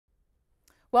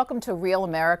Welcome to Real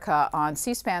America on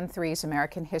C-SPAN 3's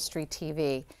American History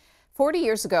TV. 40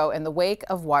 years ago, in the wake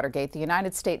of Watergate, the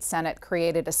United States Senate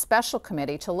created a special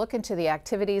committee to look into the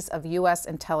activities of U.S.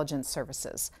 intelligence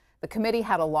services. The committee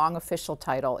had a long official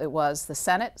title. It was the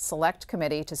Senate Select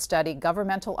Committee to Study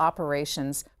Governmental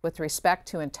Operations with Respect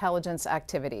to Intelligence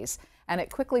Activities, and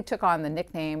it quickly took on the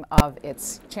nickname of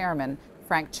its chairman,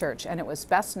 Frank Church, and it was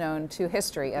best known to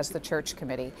history as the Church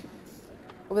Committee.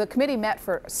 The committee met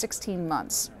for 16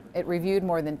 months. It reviewed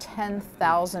more than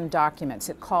 10,000 documents.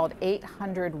 It called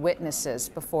 800 witnesses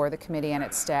before the committee and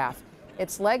its staff.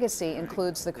 Its legacy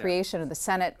includes the creation of the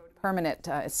Senate Permanent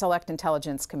Select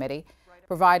Intelligence Committee,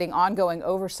 providing ongoing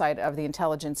oversight of the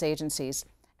intelligence agencies,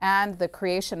 and the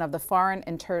creation of the Foreign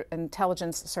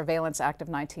Intelligence Surveillance Act of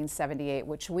 1978,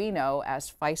 which we know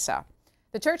as FISA.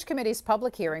 The Church Committee's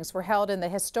public hearings were held in the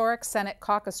historic Senate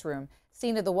caucus room,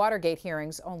 scene of the Watergate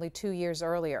hearings only 2 years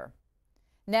earlier.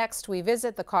 Next, we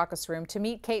visit the caucus room to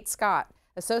meet Kate Scott,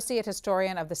 Associate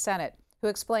Historian of the Senate, who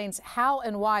explains how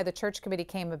and why the Church Committee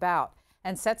came about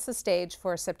and sets the stage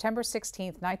for a September 16,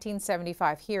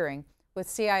 1975 hearing with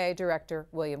CIA Director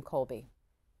William Colby.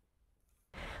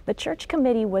 The Church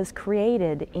Committee was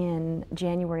created in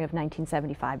January of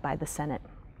 1975 by the Senate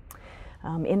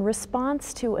in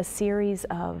response to a series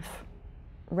of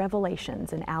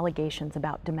revelations and allegations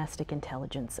about domestic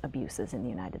intelligence abuses in the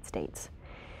United States.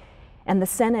 And the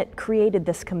Senate created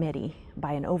this committee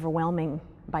by an overwhelming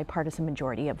bipartisan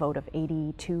majority, a vote of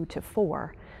 82 to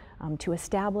 4, to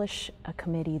establish a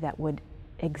committee that would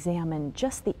examine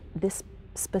just this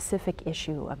specific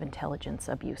issue of intelligence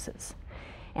abuses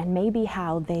and maybe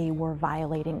how they were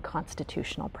violating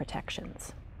constitutional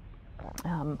protections.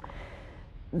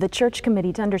 The Church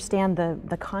Committee, to understand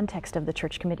the context of the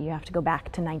Church Committee, you have to go back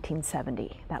to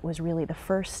 1970. That was really the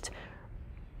first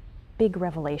big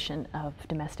revelation of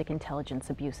domestic intelligence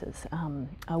abuses.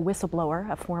 A whistleblower,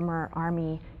 a former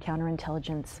Army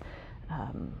counterintelligence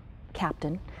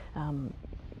captain,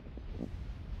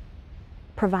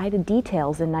 provided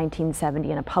details in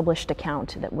 1970 in a published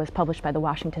account that was published by the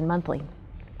Washington Monthly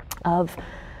of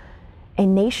a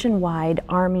nationwide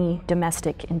Army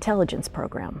domestic intelligence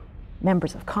program.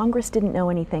 Members of Congress didn't know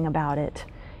anything about it.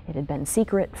 It had been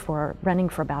secret running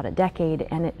for about a decade,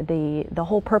 and the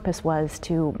whole purpose was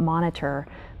to monitor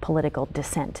political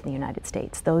dissent in the United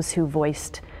States, those who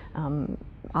voiced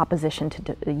opposition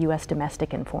to the U.S.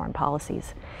 domestic and foreign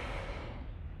policies.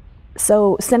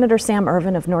 So Senator Sam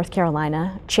Ervin of North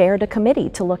Carolina chaired a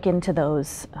committee to look into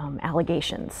those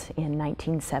allegations in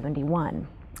 1971.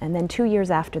 And then 2 years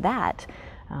after that,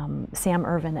 Sam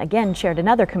Ervin again chaired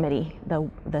another committee,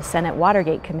 the Senate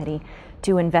Watergate Committee,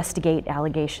 to investigate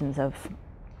allegations of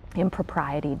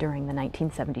impropriety during the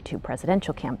 1972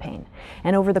 presidential campaign.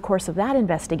 And over the course of that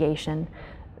investigation,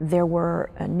 there were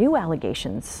new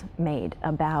allegations made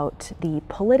about the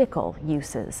political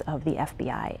uses of the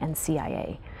FBI and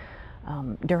CIA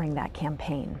during that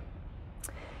campaign.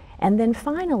 And then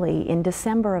finally, in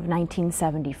December of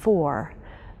 1974,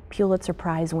 Pulitzer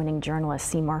Prize-winning journalist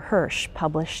Seymour Hersh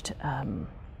published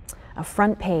a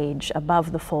front page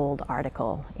above the fold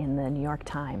article in the New York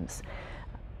Times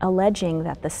alleging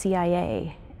that the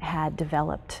CIA had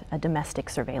developed a domestic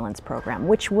surveillance program,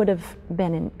 which would have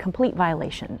been in complete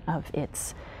violation of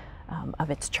its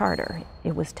charter.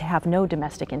 It was to have no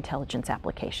domestic intelligence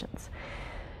applications.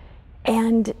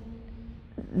 And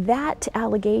that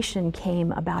allegation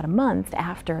came about a month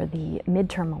after the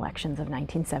midterm elections of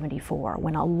 1974,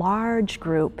 when a large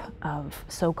group of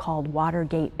so-called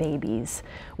Watergate babies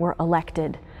were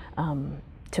elected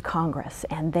to Congress,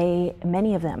 and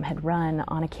many of them had run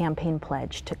on a campaign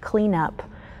pledge to clean up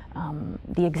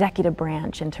the executive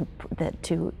branch and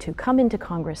to come into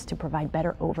Congress to provide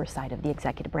better oversight of the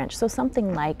executive branch. So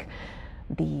something like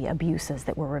the abuses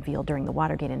that were revealed during the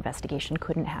Watergate investigation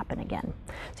couldn't happen again.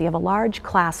 So you have a large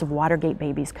class of Watergate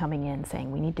babies coming in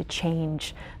saying we need to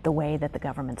change the way that the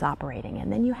government's operating.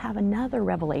 And then you have another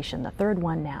revelation, the third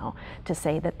one now, to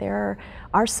say that there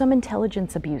are some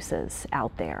intelligence abuses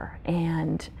out there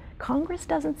and Congress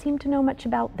doesn't seem to know much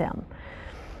about them.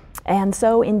 And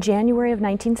so in January of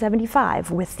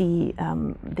 1975, with the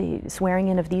swearing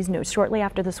in of these shortly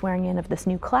after the swearing in of this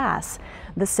new class,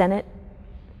 the Senate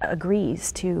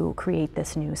agrees to create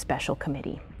this new special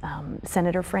committee.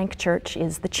 Senator Frank Church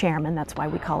is the chairman, that's why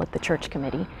we call it the Church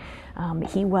Committee.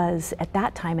 He was, at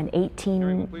that time, an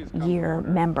 18-year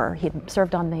member. He had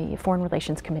served on the Foreign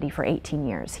Relations Committee for 18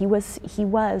 years. He was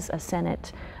a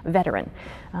Senate veteran.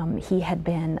 He had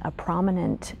been a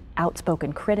prominent,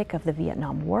 outspoken critic of the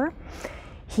Vietnam War.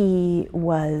 He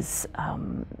was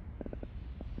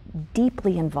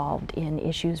deeply involved in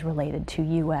issues related to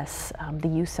U.S., the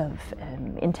use of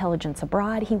intelligence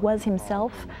abroad. He was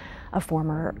himself a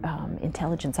former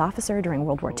intelligence officer during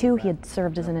World War II. He had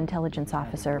served as an intelligence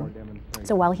officer.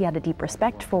 So while he had a deep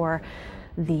respect for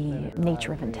the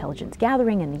nature of intelligence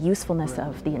gathering and the usefulness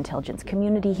of the intelligence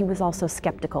community, he was also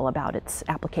skeptical about its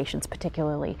applications,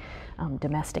 particularly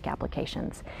domestic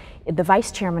applications. The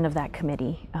vice chairman of that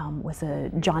committee was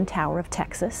John Tower of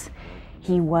Texas.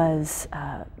 He was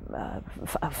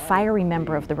a fiery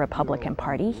member of the Republican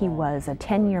Party. He was a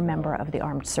 10-year member of the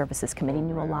Armed Services Committee,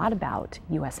 knew a lot about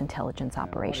U.S. intelligence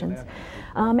operations,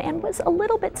 and was a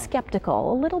little bit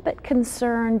skeptical, a little bit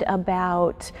concerned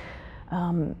about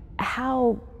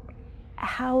how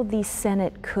the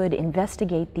Senate could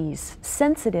investigate these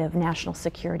sensitive national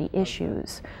security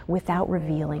issues without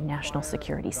revealing national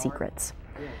security secrets.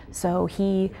 So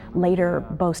he later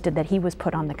boasted that he was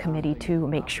put on the committee to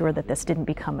make sure that this didn't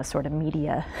become a sort of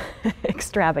media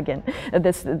extravagant,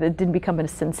 that didn't become a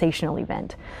sensational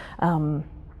event, and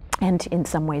in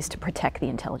some ways to protect the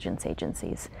intelligence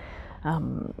agencies.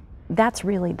 That's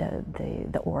really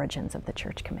the origins of the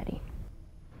Church Committee.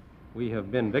 We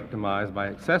have been victimized by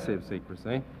excessive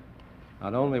secrecy,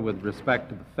 not only with respect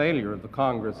to the failure of the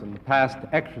Congress in the past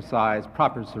to exercise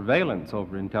proper surveillance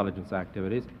over intelligence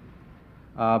activities,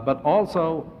 but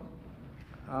also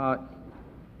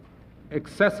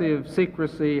excessive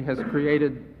secrecy has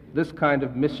created this kind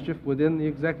of mischief within the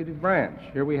executive branch.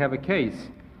 Here we have a case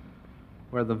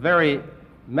where the very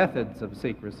methods of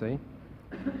secrecy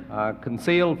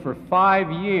concealed for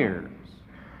 5 years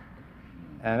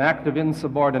an act of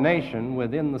insubordination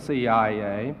within the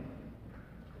CIA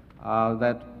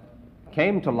that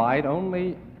came to light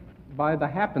only by the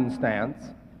happenstance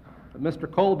that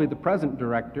Mr. Colby, the present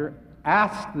director,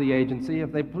 asked the agency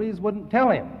if they please wouldn't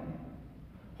tell him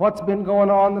what's been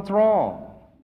going on that's wrong.